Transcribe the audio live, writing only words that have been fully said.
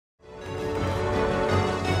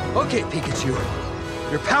Okay, Pikachu.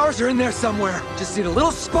 Your powers are in there somewhere. Just need a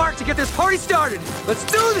little spark to get this party started. Let's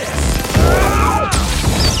do this!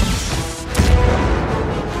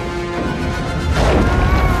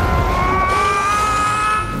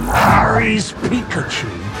 Harry's Pikachu.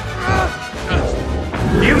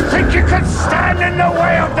 You think you can stand in the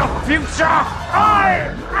way of the future?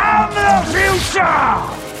 I am the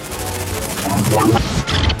future!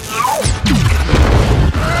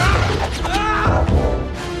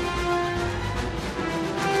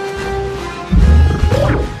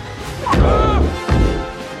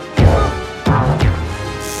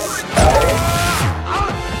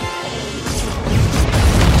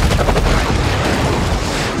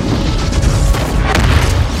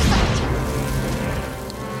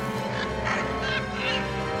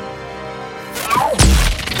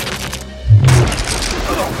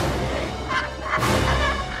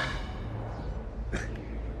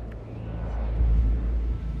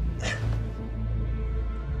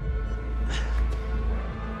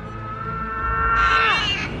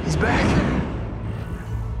 He's back.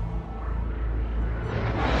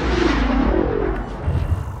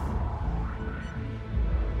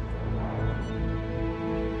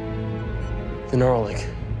 The Neuralink.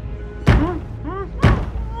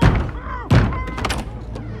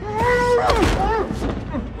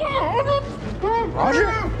 Roger?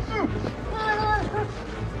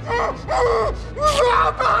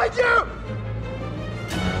 Behind you!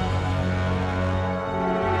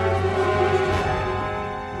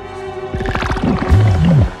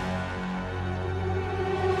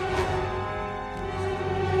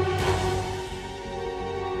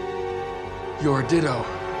 Your ditto.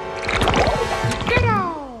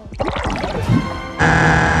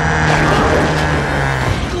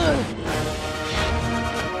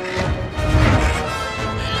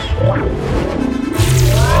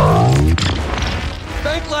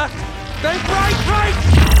 Bank left! Bank right!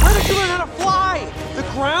 Where did you learn how to fly? The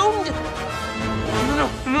ground? No.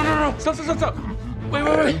 Stop. Wait.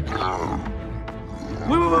 Wait.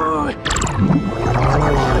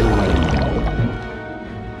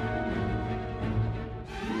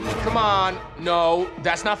 Come on. No,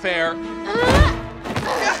 that's not fair.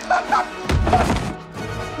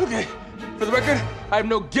 Okay, for the record, I have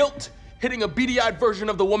no guilt hitting a beady-eyed version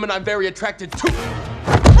of the woman I'm very attracted to.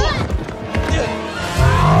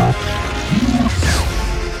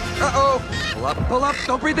 Uh-oh. Pull up.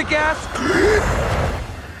 Don't breathe the gas.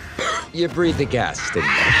 You breathed the gas, didn't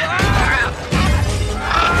you?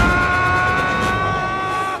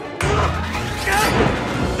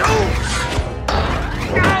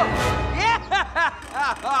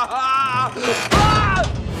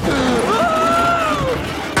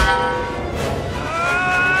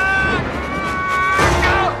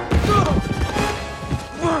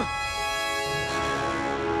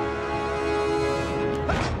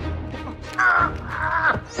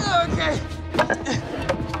 Okay.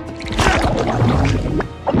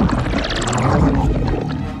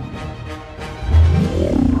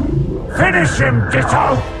 Finish him, Ditto!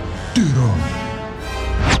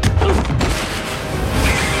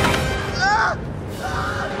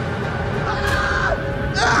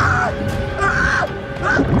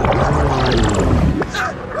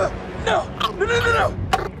 No!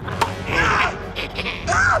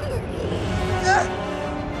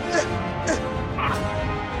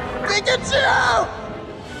 Pikachu!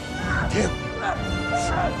 Tim.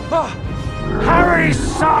 Harry's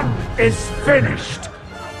son is finished!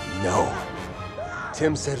 No.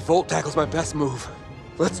 Tim said Volt Tackle's my best move.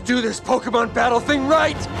 Let's do this Pokemon battle thing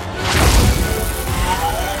right!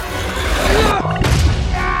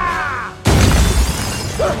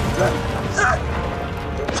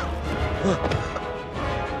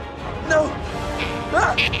 No!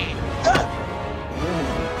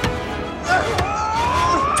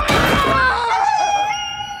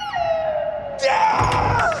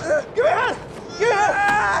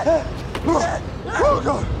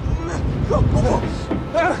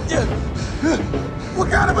 What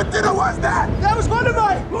kind of a dinner was that? That was one of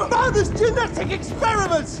my mother's genetic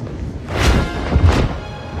experiments!